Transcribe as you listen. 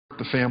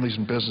the families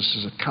and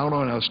businesses that count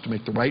on us to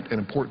make the right and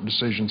important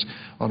decisions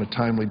on a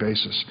timely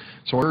basis.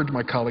 So I urge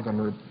my colleague on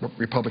the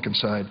Republican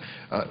side,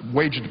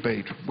 wage a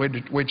debate,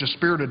 wage a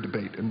spirited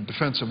debate in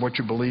defense of what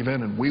you believe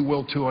in, and we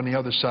will too on the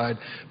other side,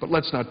 but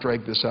let's not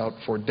drag this out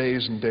for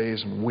days and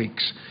days and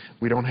weeks.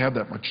 We don't have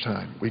that much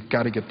time. We've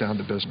got to get down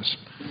to business.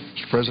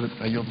 Mr. President,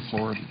 I yield the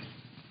floor.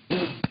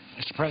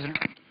 Mr. President.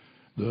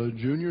 The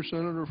junior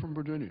senator from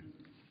Virginia.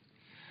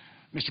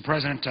 Mr.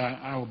 President,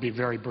 I will be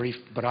very brief,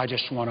 but I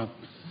just want to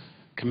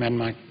commend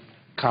my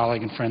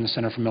colleague and friend, the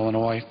senator from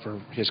Illinois,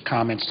 for his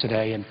comments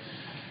today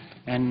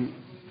and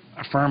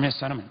affirm his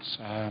sentiments.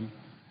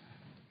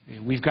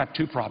 We've got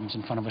two problems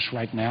in front of us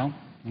right now.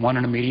 One,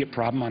 an immediate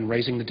problem on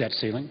raising the debt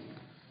ceiling,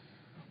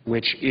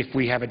 which, if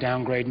we have a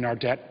downgrade in our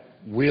debt,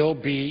 will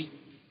be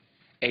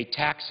a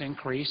tax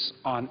increase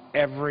on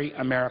every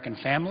American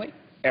family,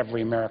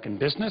 every American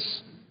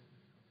business,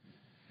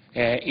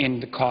 in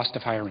the cost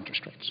of higher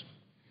interest rates.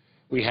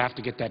 We have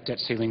to get that debt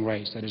ceiling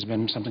raised. That has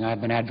been something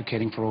I've been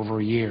advocating for over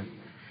a year.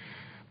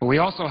 But we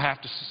also have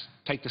to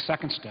take the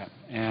second step,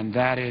 and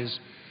that is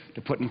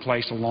to put in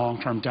place a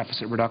long-term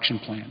deficit reduction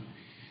plan.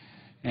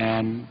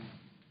 And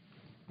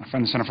my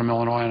friend, the senator from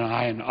Illinois, and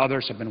I and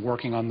others have been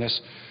working on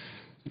this.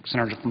 The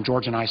senator from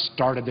Georgia and I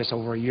started this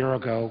over a year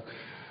ago,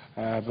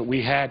 but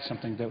we had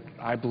something that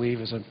I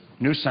believe, as a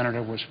new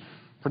senator, was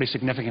pretty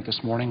significant this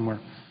morning, where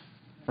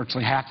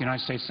virtually half the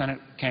United States Senate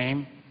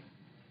came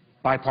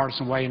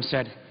bipartisan way and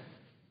said,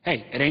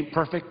 hey, it ain't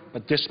perfect,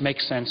 but this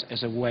makes sense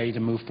as a way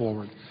to move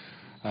forward.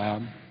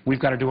 We've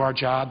got to do our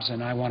jobs,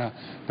 and I want to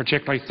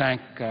particularly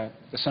thank the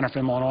senator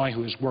from Illinois,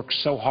 who has worked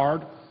so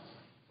hard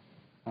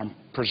on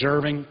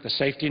preserving the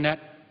safety net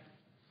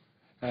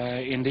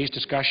in these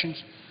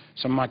discussions.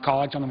 Some of my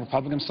colleagues on the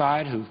Republican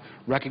side who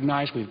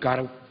recognize we've got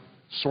to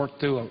sort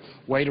through a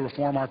way to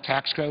reform our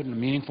tax code in a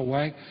meaningful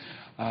way.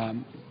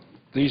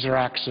 These are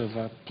acts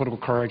of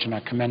political courage, and I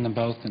commend them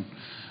both. And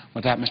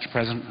with that, Mr.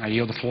 President, I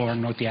yield the floor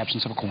and note the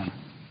absence of a quorum.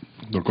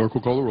 The clerk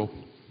will call the roll.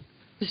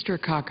 Mr.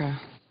 Akaka.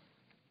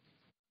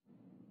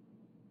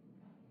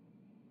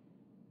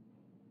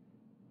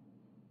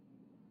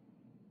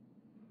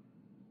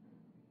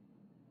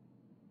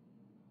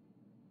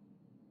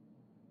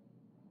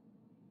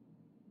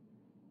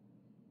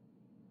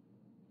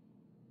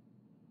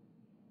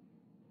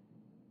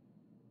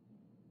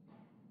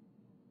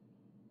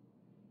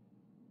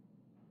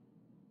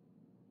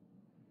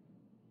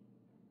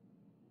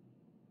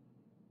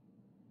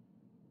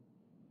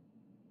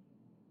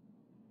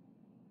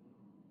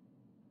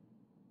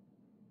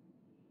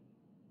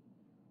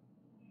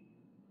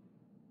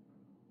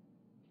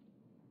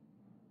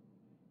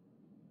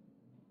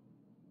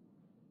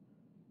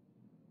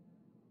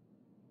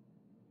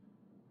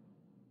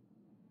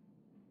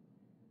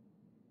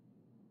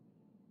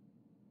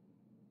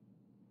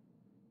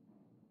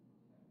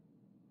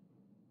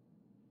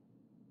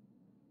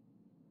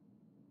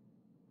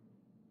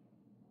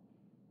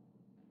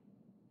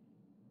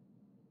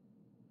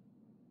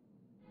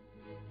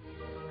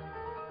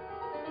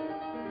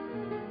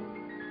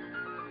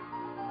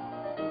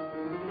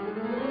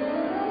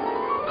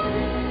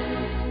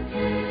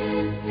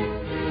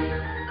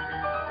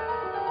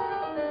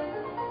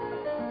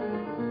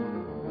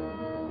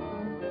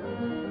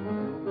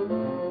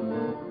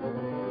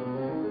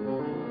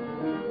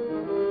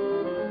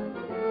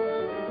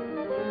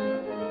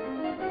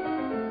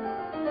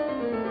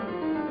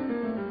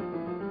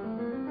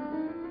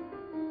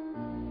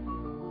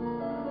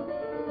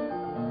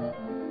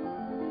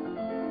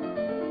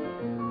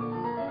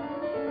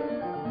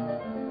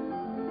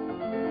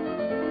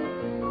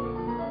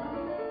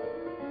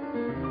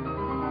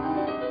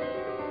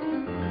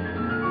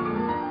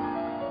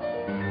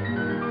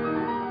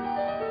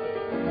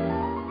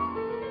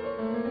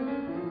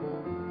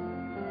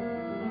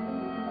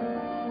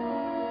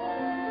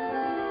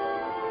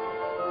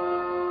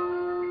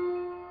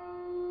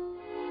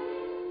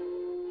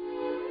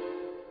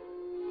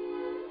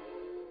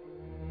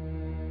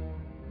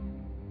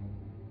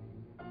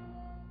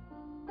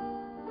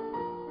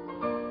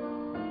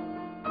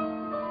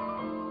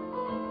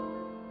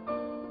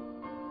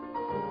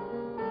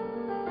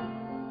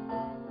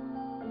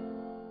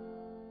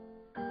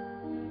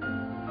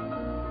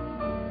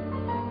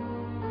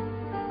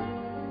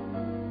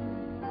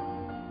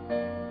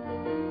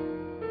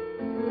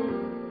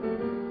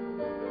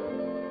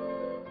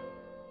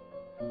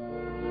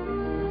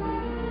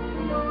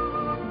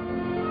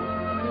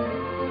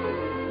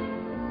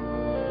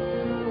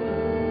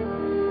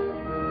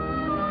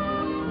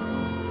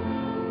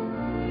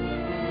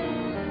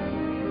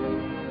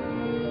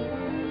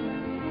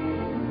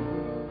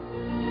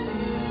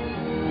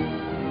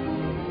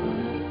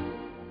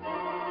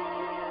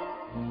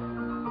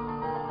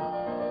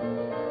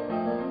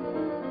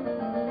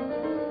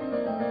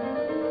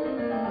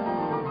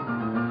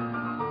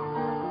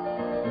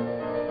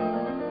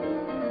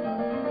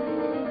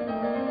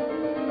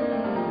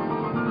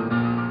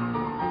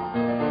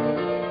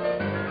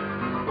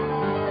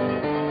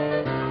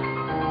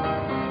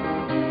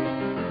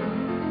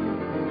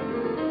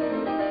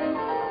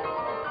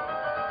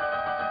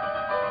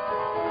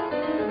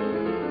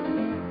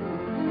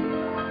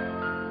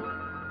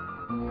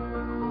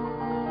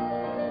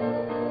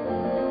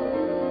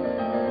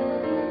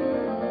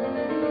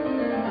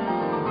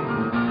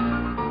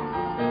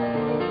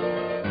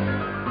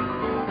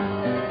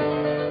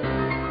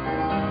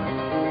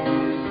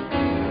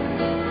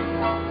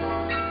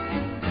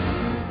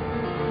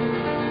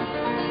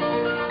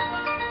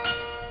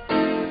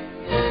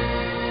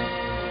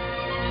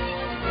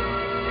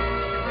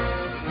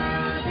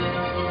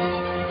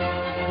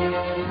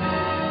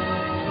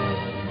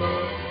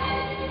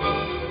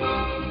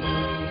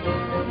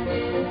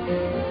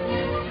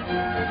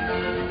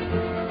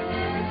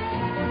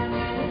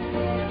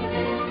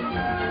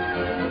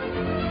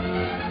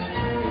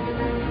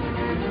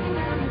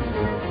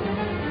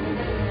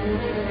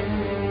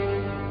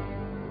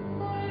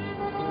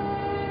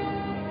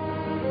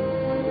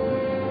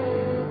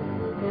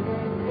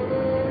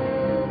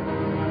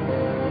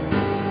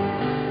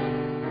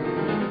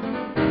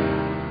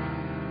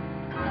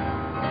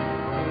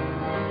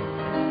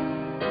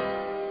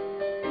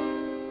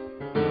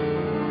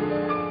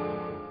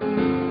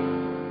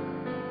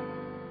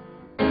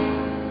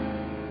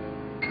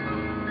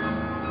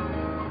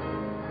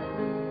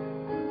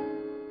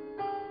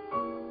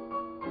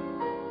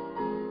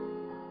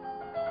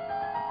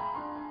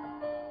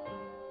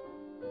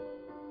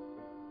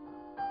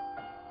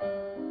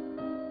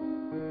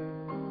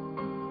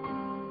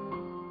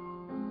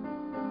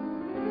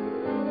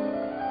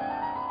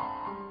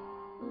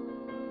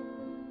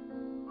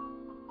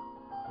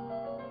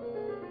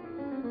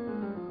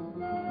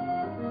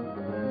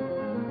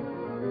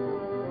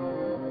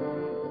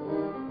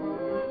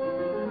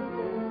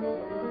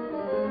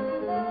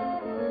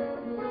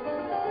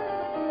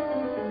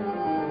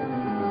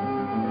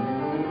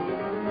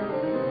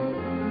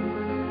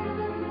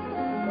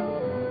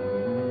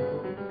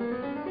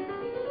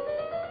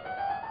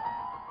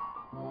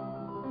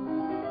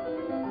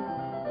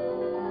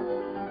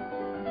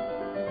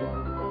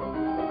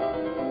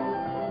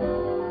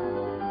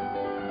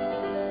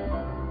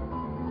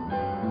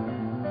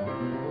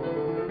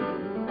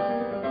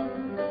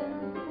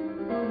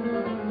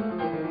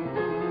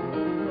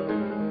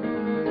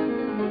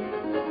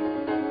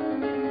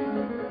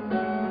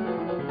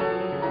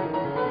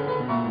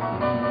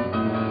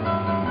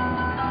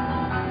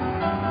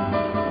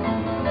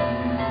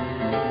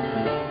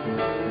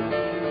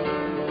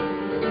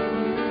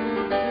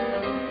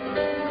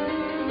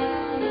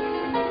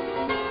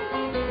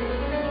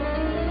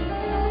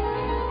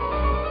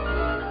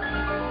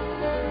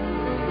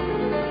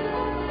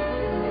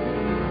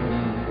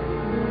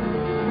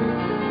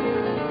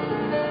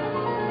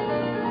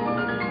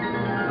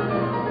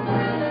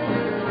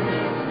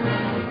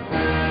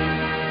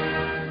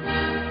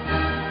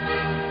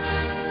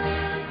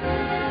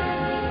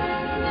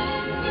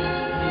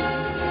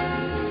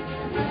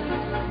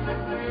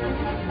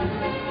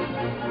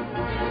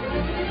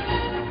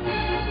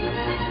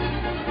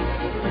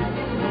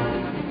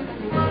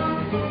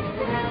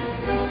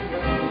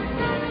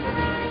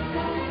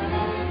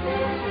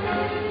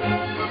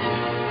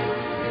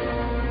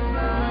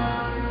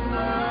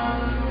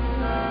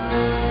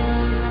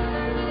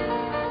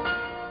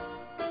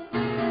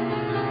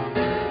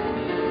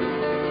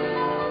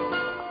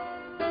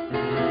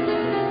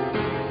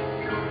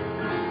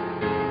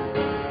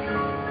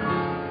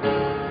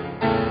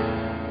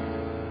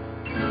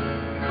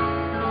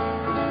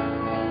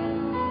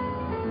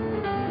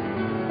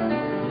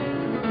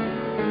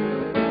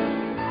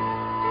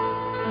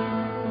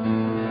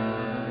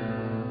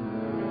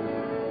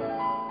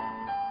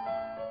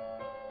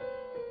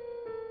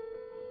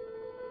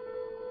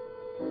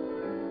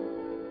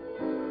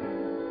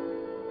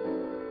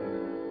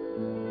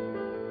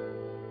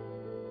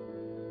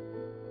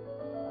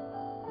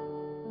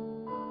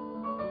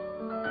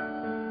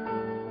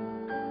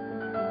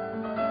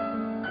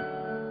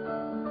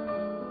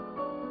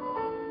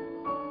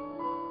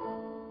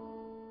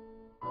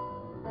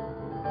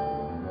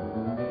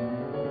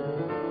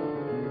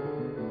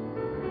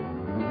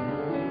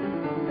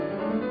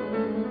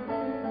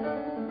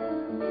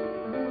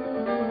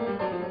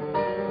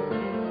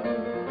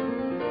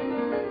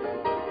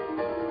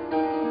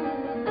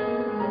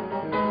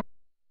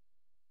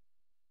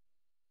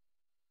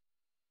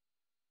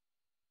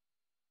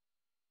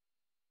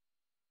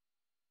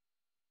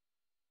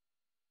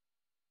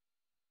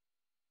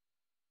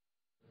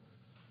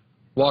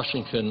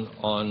 Washington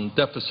on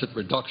deficit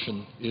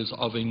reduction is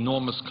of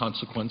enormous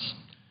consequence.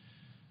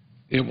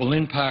 It will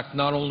impact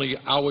not only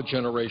our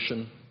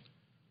generation,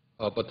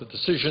 but the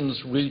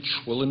decisions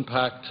reached will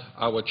impact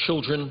our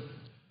children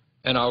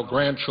and our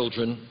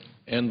grandchildren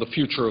and the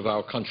future of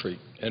our country.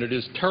 And it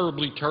is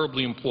terribly,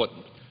 terribly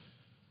important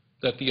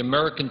that the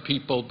American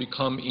people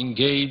become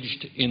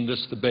engaged in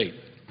this debate.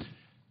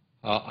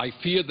 I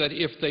fear that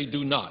if they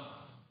do not,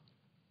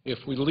 if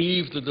we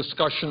leave the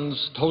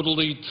discussions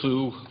totally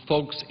to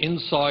folks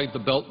inside the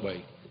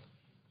Beltway,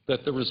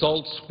 that the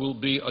results will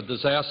be a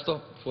disaster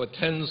for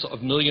tens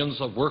of millions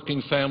of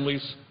working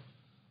families,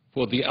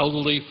 for the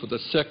elderly, for the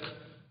sick,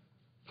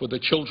 for the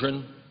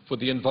children, for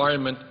the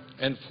environment,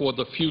 and for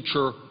the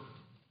future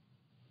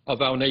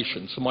of our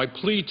nation. So my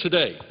plea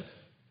today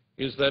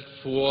is that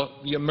for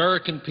the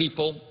American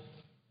people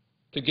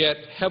to get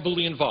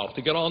heavily involved,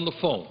 to get on the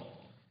phone,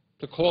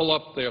 to call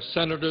up their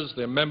senators,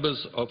 their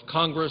members of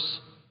Congress,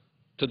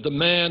 to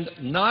demand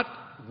not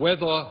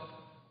whether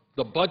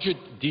the budget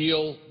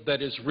deal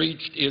that is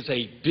reached is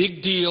a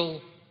big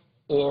deal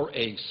or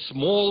a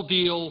small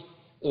deal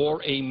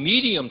or a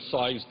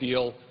medium-sized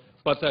deal,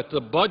 but that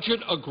the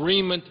budget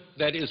agreement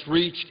that is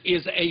reached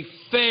is a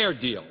fair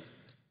deal,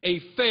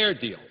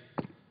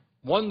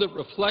 one that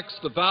reflects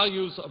the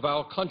values of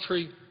our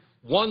country,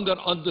 one that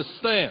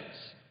understands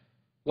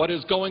what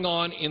is going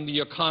on in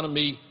the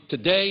economy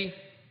today,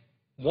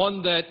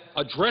 one that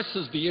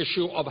addresses the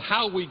issue of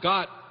how we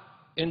got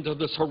into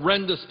this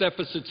horrendous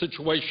deficit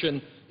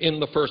situation in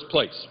the first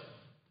place.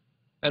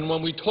 And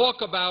when we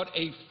talk about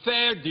a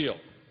fair deal,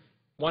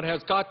 one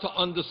has got to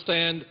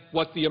understand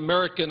what the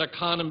American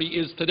economy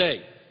is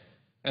today,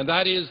 and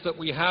that is that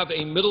we have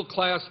a middle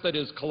class that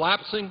is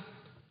collapsing,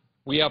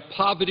 we have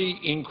poverty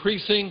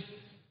increasing,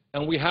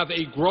 and we have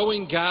a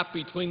growing gap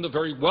between the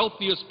very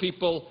wealthiest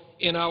people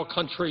in our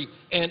country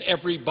and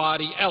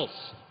everybody else.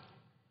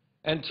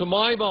 And to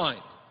my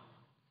mind,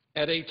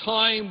 at a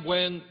time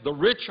when the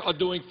rich are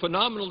doing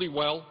phenomenally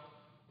well,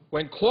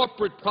 when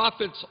corporate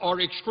profits are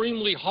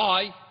extremely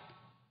high,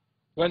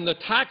 when the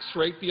tax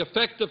rate, the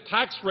effective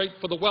tax rate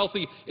for the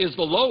wealthy is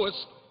the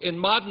lowest in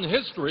modern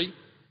history,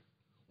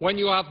 when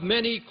you have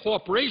many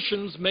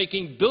corporations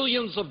making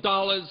billions of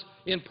dollars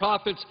in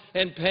profits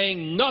and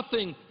paying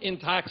nothing in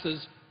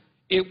taxes,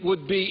 it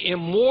would be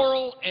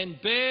immoral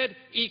and bad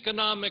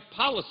economic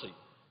policy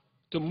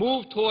to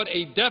move toward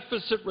a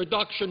deficit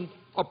reduction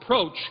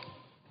approach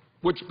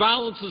which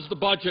balances the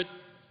budget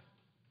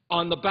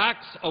on the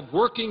backs of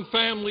working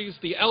families,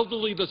 the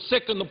elderly, the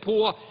sick, and the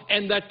poor,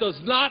 and that does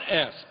not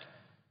ask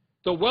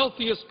the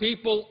wealthiest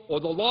people or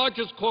the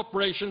largest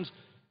corporations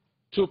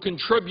to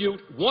contribute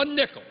one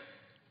nickel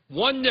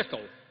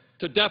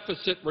to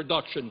deficit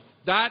reduction.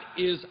 That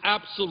is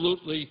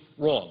absolutely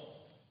wrong.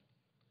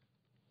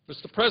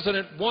 Mr.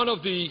 President, one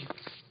of the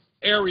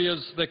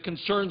areas that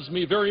concerns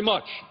me very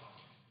much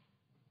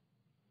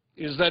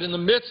is that in the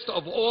midst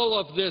of all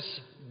of this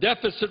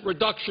deficit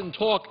reduction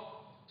talk,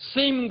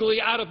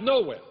 seemingly out of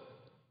nowhere,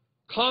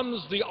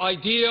 comes the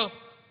idea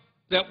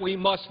that we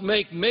must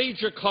make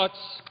major cuts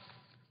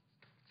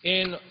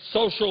in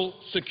Social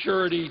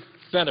Security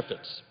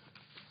benefits.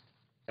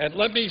 And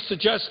let me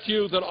suggest to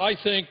you that I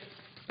think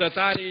that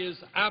that is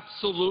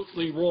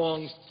absolutely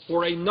wrong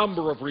for a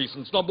number of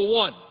reasons. Number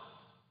one,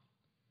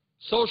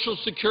 Social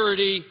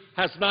Security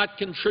has not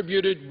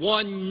contributed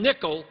one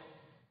nickel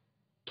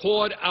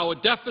toward our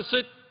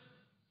deficit.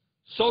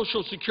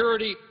 Social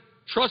Security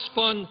Trust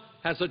Fund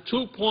has a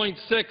 $2.6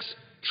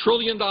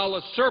 trillion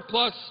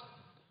surplus.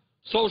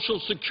 Social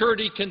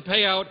Security can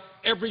pay out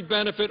every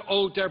benefit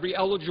owed to every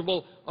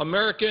eligible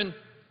American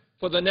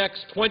for the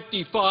next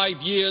 25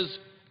 years,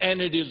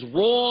 and it is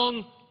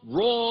wrong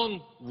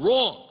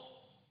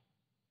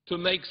to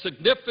make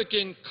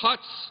significant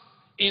cuts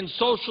in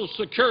Social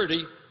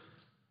Security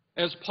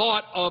as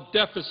part of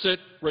deficit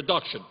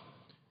reduction.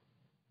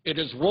 It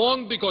is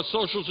wrong because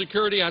Social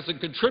Security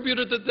hasn't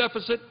contributed to the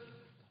deficit.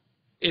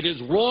 It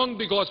is wrong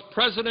because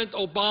President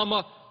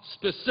Obama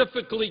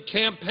specifically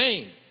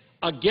campaigned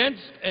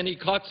against any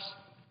cuts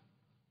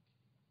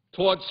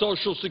towards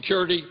Social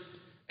Security,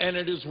 and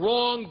it is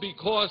wrong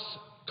because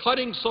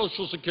cutting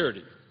Social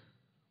Security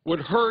would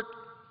hurt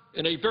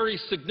in a very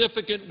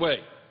significant way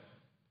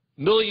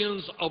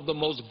millions of the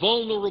most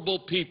vulnerable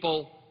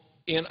people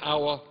in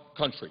our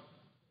country.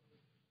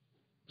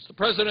 Mr.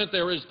 President,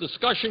 there is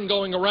discussion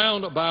going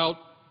around about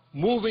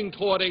moving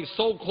toward a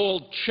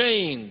so-called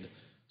chained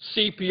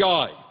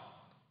CPI,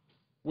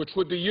 which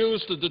would be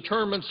used to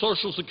determine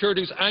Social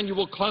Security's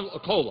annual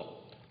COLA,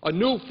 a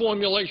new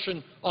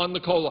formulation on the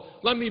COLA.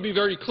 Let me be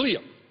very clear.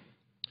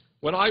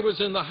 When I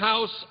was in the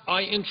House,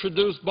 I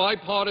introduced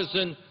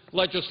bipartisan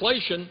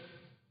legislation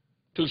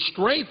to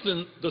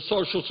strengthen the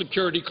Social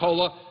Security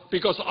COLA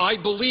because I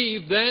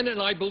believe then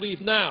and I believe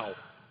now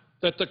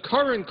that the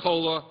current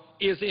COLA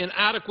is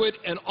inadequate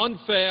and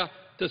unfair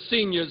to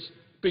seniors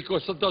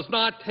because it does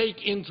not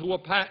take into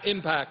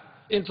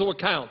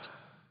account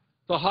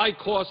the high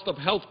cost of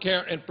health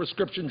care and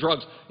prescription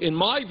drugs. In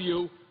my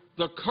view,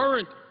 the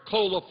current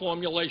COLA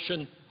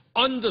formulation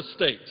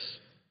understates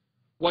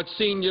what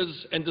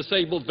seniors and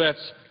disabled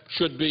vets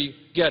should be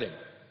getting.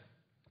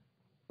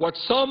 What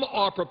some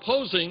are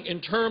proposing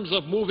in terms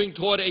of moving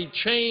toward a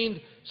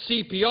chained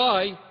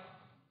CPI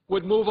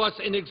would move us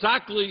in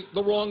exactly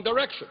the wrong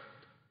direction.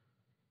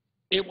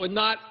 It would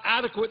not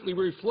adequately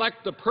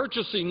reflect the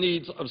purchasing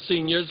needs of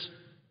seniors,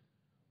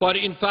 but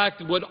in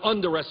fact would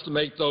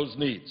underestimate those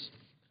needs.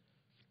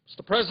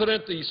 Mr.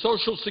 President, the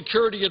Social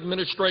Security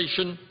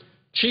Administration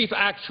Chief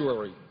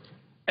Actuary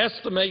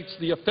estimates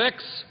the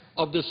effects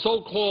of the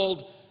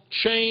so-called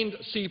chained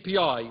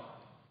CPI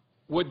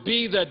would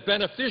be that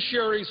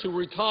beneficiaries who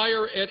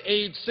retire at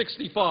age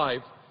 65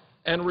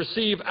 and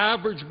receive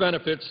average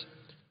benefits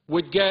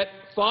would get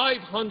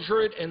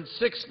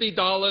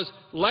 $560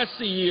 less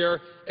a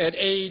year at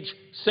age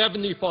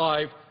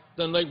 75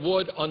 than they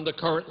would under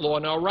current law.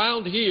 Now,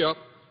 around here,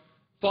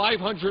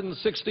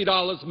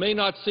 $560 may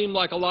not seem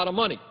like a lot of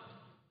money,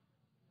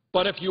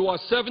 but if you are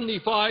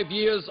 75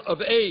 years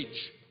of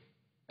age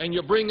and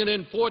you're bringing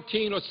in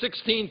 $14,000 or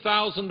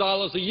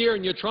 $16,000 a year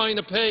and you're trying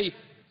to pay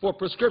for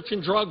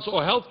prescription drugs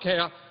or health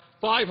care,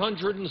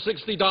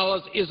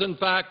 $560 is in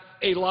fact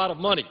a lot of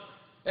money.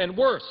 And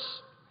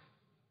worse,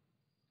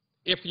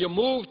 if you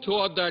move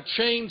toward that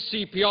chained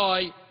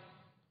CPI,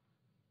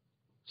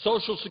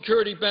 Social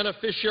Security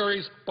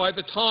beneficiaries, by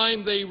the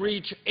time they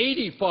reach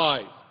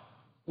 85,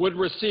 would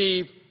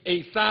receive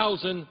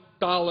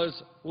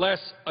 $1,000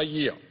 less a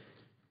year,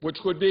 which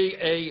would be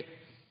a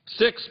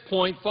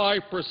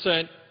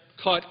 6.5%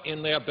 cut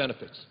in their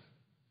benefits.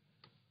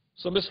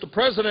 So, Mr.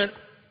 President,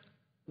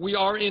 we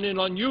are in an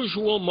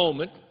unusual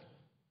moment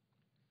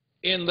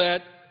in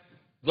that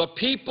the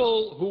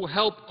people who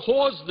helped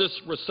cause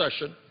this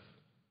recession,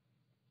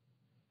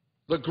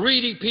 the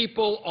greedy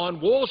people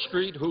on Wall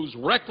Street whose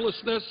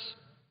recklessness,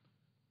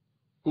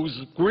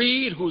 whose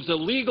greed, whose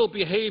illegal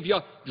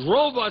behavior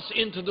drove us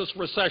into this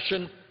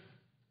recession,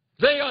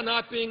 they are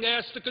not being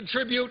asked to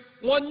contribute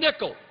one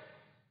nickel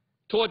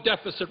toward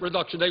deficit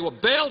reduction. They were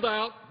bailed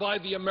out by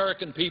the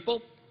American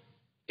people.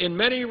 In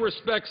many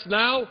respects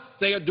now,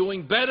 they are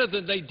doing better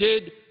than they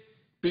did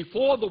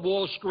before the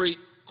Wall Street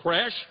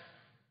crash.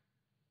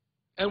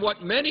 And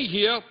what many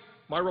here,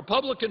 my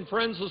Republican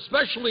friends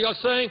especially, are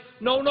saying,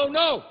 no, no,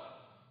 no.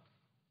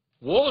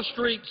 Wall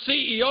Street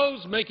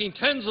CEOs making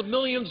tens of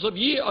millions a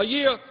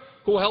year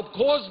who helped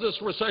cause this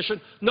recession,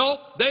 no,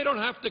 they don't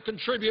have to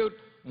contribute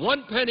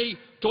one penny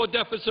toward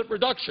deficit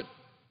reduction.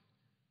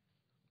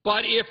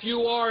 But if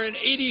you are an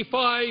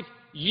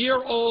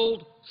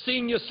 85-year-old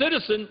senior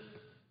citizen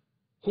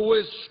who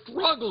is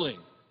struggling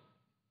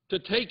to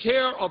take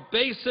care of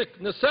basic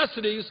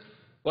necessities,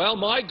 well,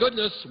 my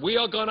goodness, we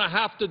are going to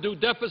have to do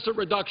deficit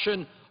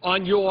reduction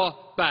on your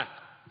back.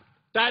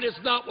 That is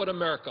not what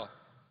America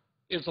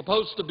is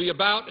supposed to be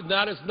about, and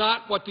that is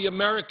not what the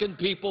American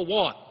people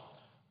want.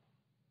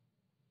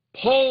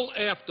 Poll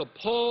after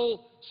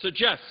poll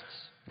suggests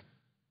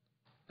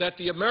that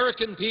the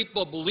American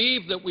people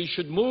believe that we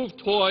should move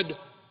toward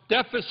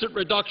deficit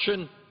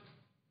reduction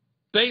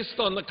based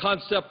on the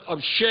concept of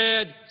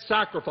shared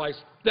sacrifice,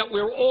 that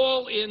we're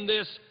all in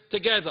this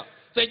together.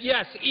 That,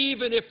 yes,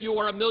 even if you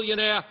are a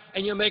millionaire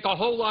and you make a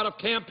whole lot of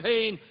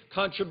campaign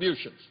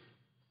contributions,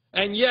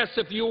 and yes,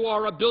 if you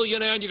are a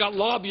billionaire and you got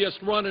lobbyists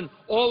running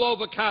all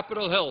over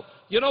Capitol Hill,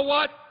 you know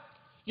what?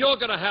 You're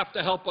going to have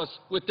to help us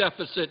with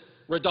deficit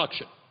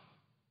reduction.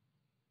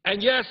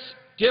 And yes,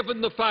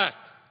 given the fact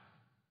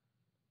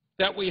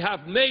that we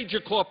have major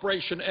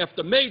corporation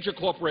after major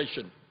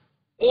corporation,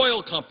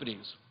 oil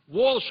companies,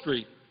 Wall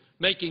Street,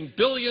 making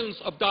billions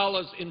of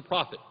dollars in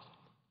profit,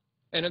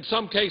 and in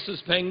some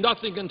cases paying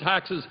nothing in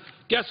taxes,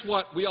 guess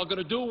what? We are going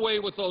to do away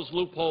with those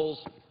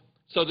loopholes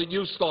so that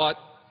you start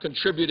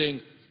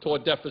contributing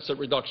toward deficit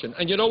reduction.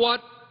 And you know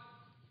what?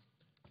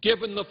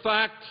 Given the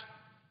fact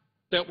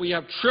that we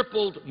have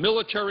tripled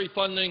military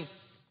funding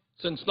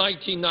since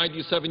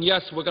 1997,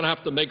 yes, we're going to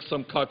have to make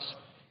some cuts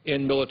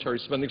in military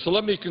spending. So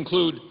let me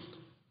conclude,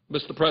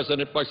 Mr.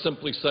 President, by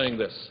simply saying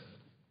this.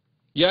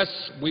 Yes,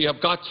 we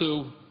have got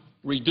to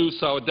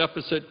reduce our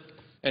deficit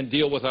and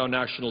deal with our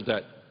national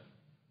debt.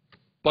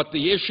 But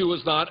the issue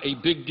is not a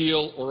big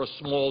deal or a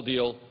small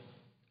deal.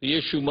 The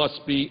issue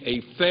must be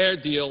a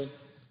fair deal,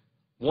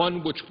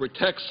 one which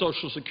protects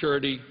Social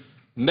Security,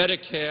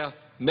 Medicare,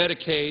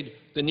 Medicaid,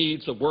 the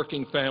needs of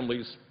working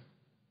families,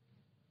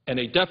 and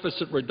a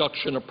deficit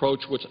reduction approach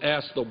which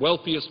asks the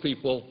wealthiest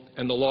people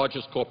and the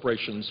largest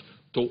corporations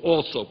to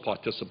also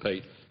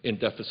participate in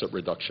deficit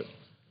reduction.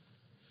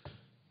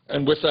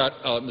 And with that,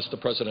 Mr.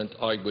 President,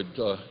 I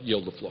would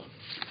yield the floor.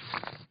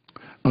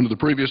 Under the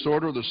previous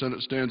order, the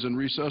Senate stands in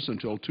recess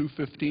until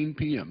 2:15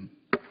 p.m.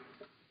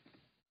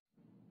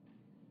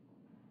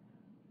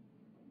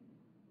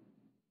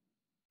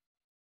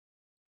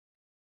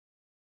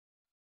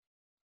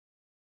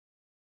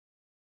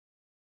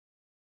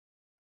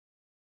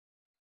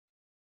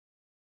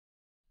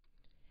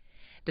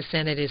 The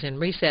Senate is in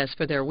recess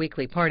for their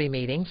weekly party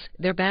meetings.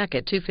 They're back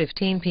at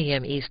 2:15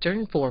 p.m.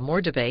 Eastern for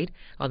more debate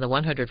on the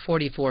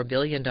 $144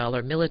 billion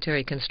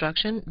military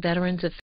construction Veterans Affairs